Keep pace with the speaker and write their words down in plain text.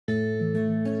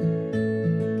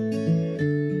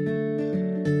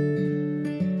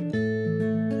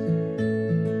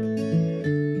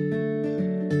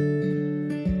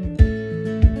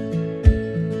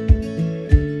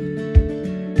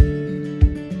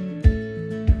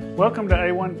Welcome to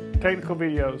A-1 Technical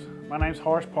Videos. My name's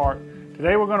Horace Park.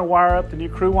 Today we're going to wire up the new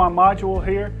Kriwan module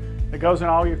here that goes in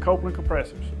all your Copeland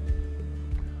compressors.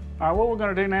 Alright, what we're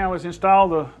going to do now is install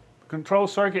the control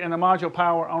circuit and the module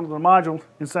power onto the module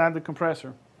inside the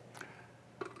compressor.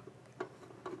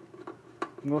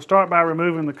 And we'll start by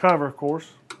removing the cover, of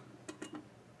course.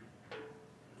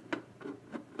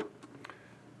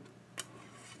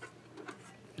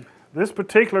 This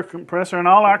particular compressor and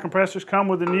all our compressors come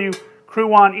with the new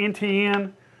Kriwan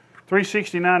NTN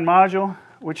 369 module,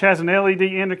 which has an LED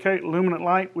luminant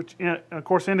light, which of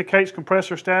course indicates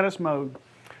compressor status mode.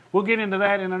 We'll get into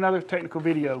that in another technical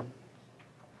video.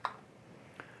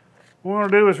 What we're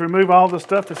going to do is remove all the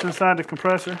stuff that's inside the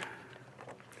compressor.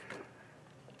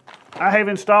 I have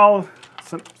installed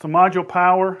some module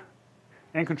power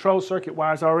and control circuit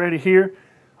wires already here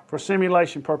for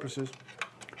simulation purposes.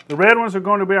 The red ones are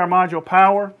going to be our module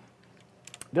power.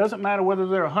 Doesn't matter whether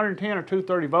they're 110 or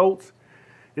 230 volts.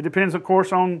 It depends, of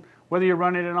course, on whether you're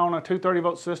running it on a 230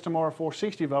 volt system or a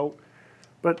 460 volt.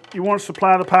 But you want to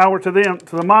supply the power to the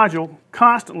module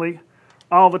constantly,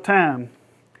 all the time.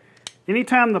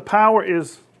 Anytime the power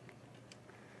is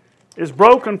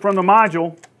broken from the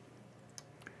module,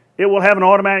 it will have an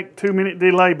automatic 2-minute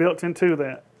delay built into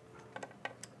that.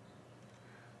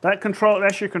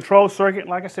 That's your control circuit.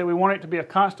 Like I said, we want it to be a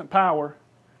constant power.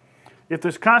 If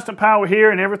there's constant power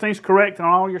here and everything's correct on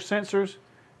all your sensors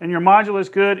and your module is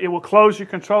good, it will close your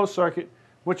control circuit,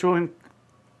 which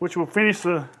will finish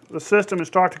the system and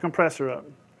start the compressor up.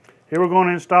 Here we're going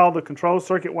to install the control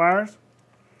circuit wires,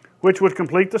 which would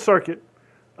complete the circuit,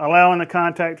 allowing the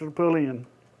contactor to pull in.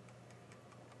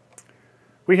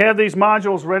 We have these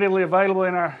modules readily available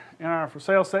in our for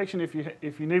sale section.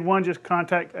 If you need one, just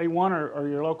contact A1 or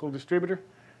your local distributor.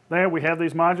 There we have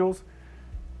these modules.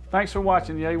 Thanks for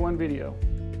watching the A1 video.